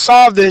so to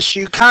solve this,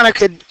 you kind of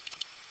could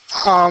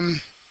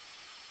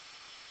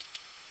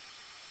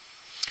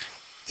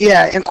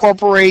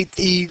incorporate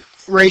the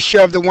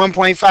ratio of the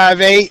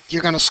 1.58.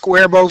 You're going to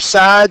square both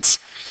sides.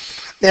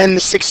 Then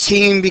the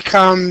 16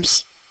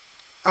 becomes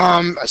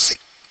an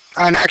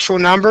actual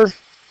number,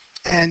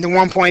 and the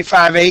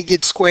 1.58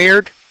 gets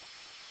squared.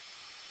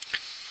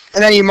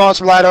 And then you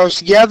multiply those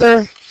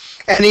together,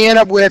 and you end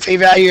up with a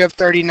value of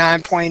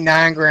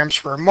 39.9 grams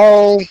per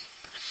mole.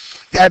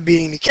 That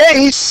being the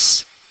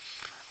case,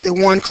 the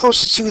one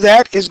closest to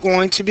that is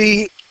going to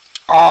be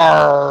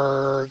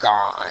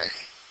argon,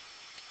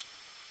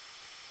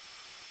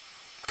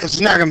 because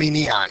it's not going to be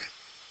neon.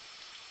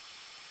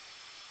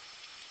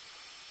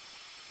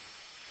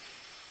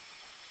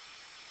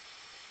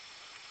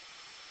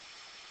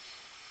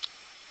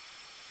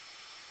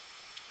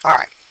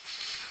 Alright,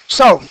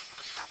 so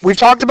we've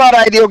talked about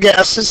ideal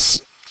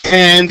gases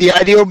and the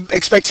ideal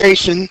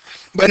expectation,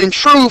 but in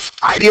truth,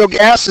 ideal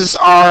gases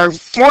are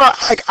more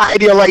like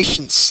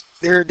idealations.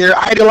 They're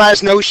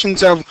idealized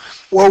notions of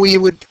what we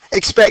would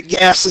expect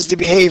gases to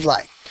behave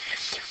like.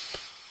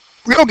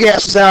 Real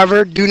gases,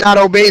 however, do not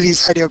obey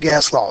these ideal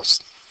gas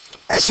laws.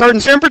 At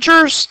certain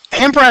temperatures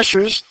and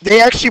pressures,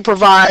 they actually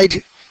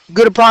provide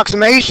good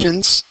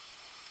approximations,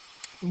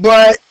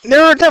 but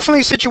there are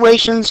definitely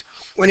situations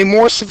when a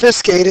more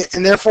sophisticated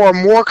and therefore a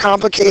more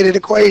complicated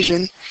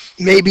equation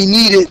may be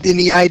needed than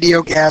the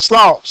ideal gas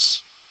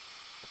laws.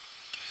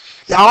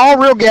 Now, all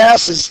real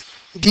gases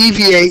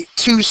deviate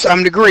to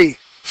some degree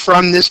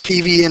from this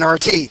PV and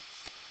RT.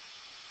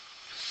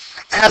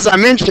 As I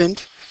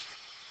mentioned,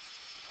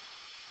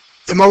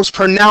 the most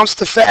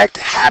pronounced effect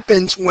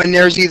happens when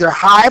there's either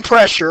high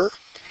pressure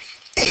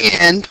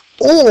and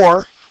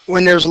or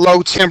when there's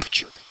low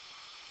temperature.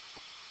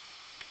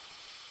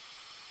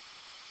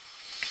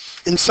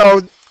 And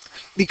so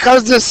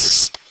because this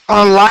is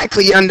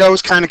unlikely under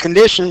those kind of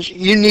conditions,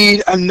 you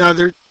need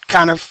another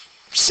kind of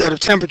set of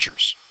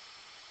temperatures.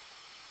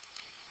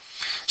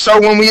 So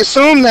when we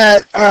assume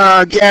that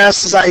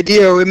gas is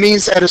ideal, it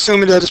means that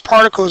assuming that its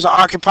particles are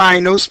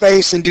occupying no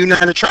space and do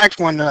not attract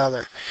one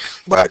another.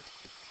 But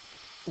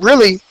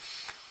really,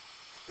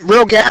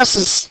 real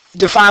gases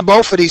defy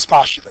both of these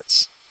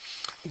postulates.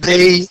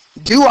 They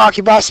do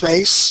occupy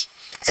space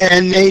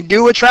and they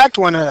do attract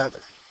one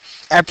another.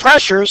 At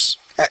pressures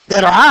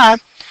that are high,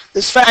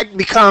 this fact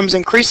becomes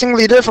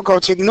increasingly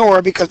difficult to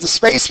ignore because the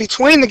space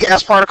between the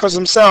gas particles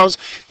themselves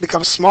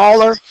becomes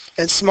smaller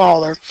and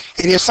smaller,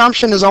 and the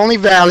assumption is only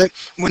valid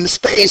when the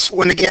space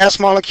within the gas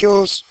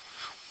molecules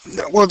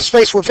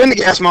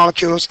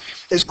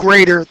is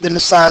greater than the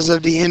size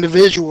of the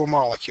individual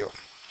molecule.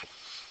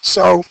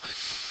 So,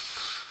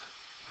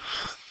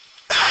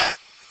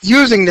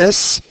 using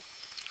this,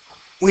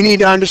 we need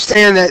to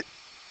understand that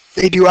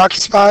they do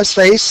occupy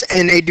space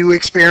and they do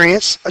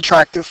experience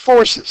attractive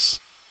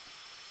forces.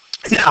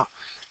 Now,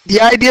 the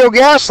ideal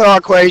gas law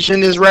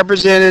equation is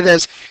represented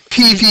as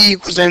PV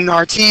equals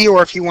nRT,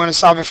 or if you want to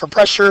solve it for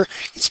pressure,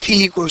 it's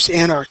P equals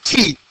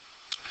nRT.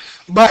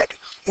 But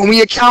when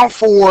we account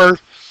for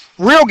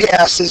real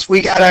gases, we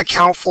got to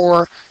account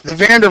for the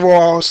van der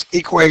Waals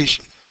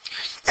equation.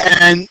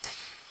 And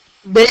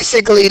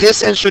basically,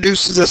 this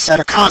introduces a set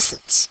of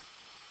constants.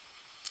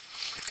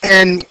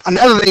 And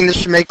another thing that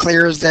should make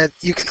clear is that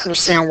you can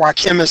understand why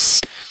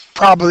chemists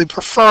probably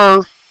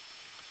prefer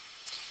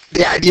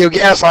the ideal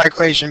gas law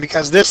equation,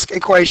 because this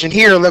equation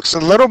here looks a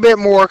little bit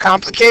more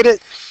complicated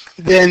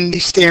than the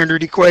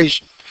standard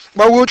equation.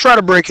 But we'll try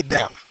to break it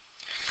down.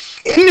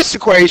 In this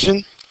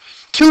equation,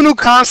 two new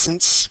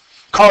constants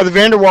called the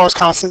van der Waals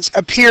constants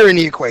appear in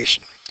the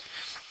equation.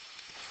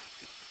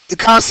 The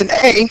constant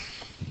A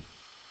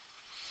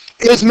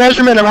is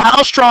measurement of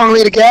how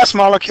strongly the gas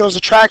molecules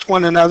attract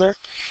one another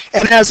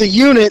and has a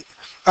unit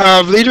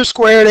of liters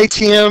squared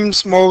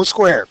atms moles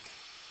squared.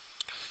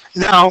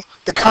 Now,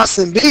 the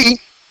constant B,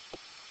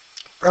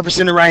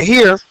 represented right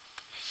here,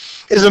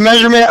 is a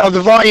measurement of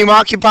the volume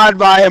occupied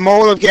by a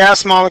mole of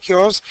gas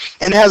molecules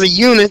and has a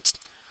unit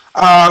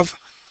of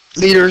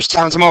liters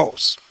times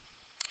moles.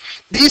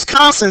 These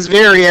constants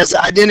vary as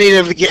the identity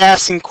of the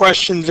gas in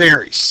question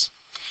varies.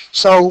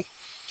 So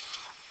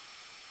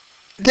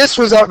this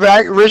was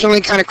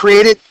originally kind of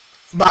created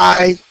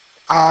by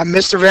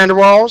Mr. van der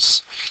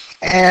Waals,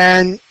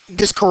 and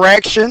this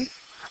correction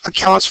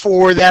accounts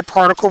for that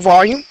particle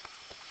volume,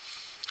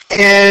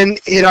 and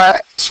it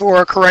acts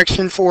for a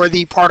correction for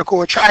the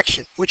particle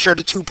attraction, which are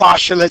the two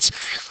postulates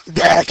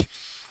that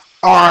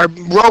are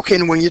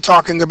broken when you're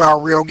talking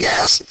about real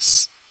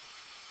gases.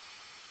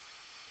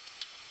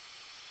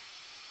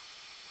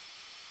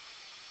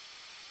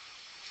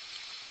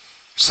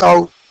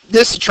 So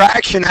this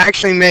attraction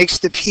actually makes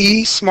the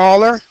P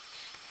smaller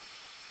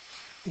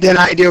than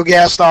ideal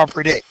gas law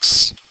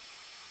predicts.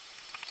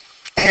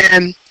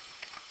 And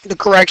the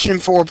correction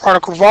for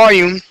particle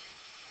volume,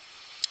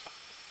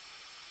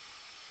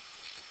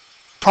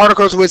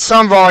 particles with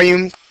some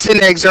volume tend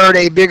to exert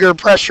a bigger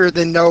pressure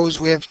than those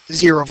with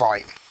zero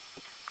volume.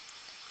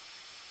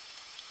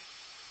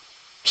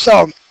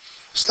 So,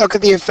 let's look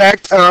at the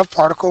effect of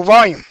particle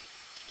volume.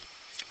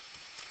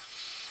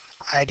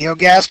 Ideal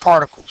gas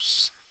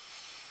particles.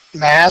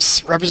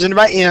 Mass represented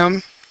by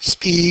M,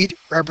 speed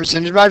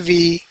represented by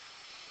V,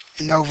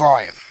 and no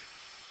volume.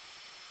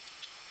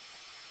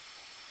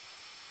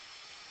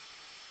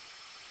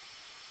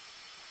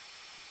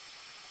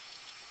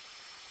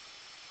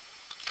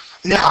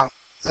 Now,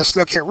 let's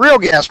look at real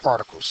gas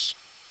particles.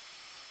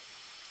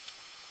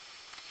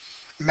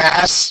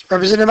 Mass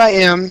represented by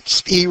M,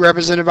 speed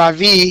represented by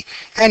V,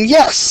 and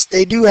yes,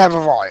 they do have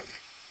a volume.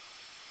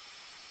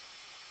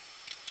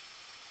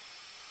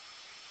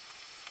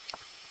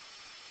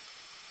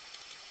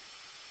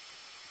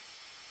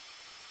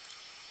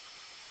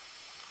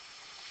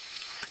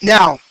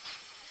 Now,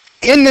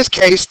 in this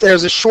case,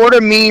 there's a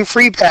shorter mean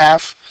free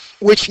path,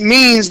 which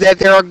means that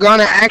there are going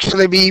to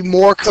actually be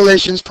more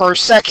collisions per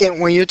second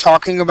when you're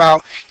talking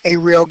about a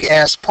real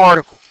gas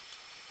particle.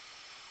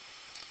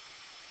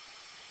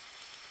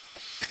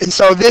 And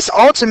so this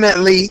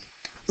ultimately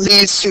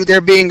leads to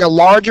there being a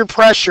larger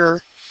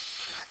pressure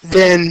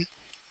than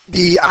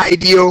the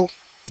ideal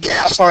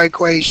gas law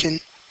equation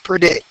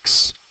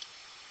predicts.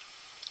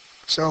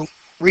 So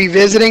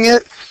revisiting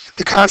it,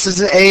 the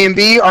constants A and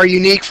B are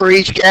unique for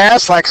each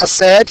gas. Like I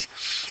said,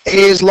 A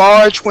is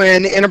large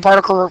when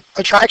interparticle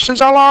attractions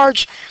are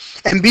large,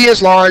 and B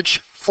is large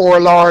for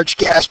large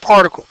gas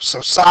particles. So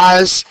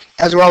size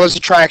as well as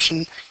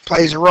attraction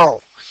plays a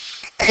role.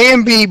 A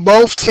and B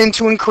both tend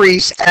to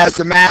increase as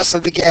the mass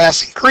of the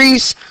gas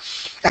increase,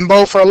 and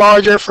both are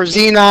larger for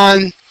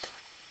xenon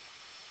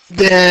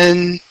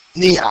than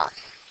neon.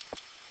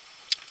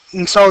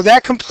 And so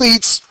that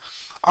completes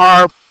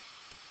our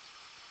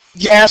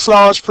gas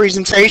laws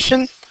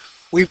presentation.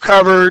 We've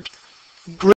covered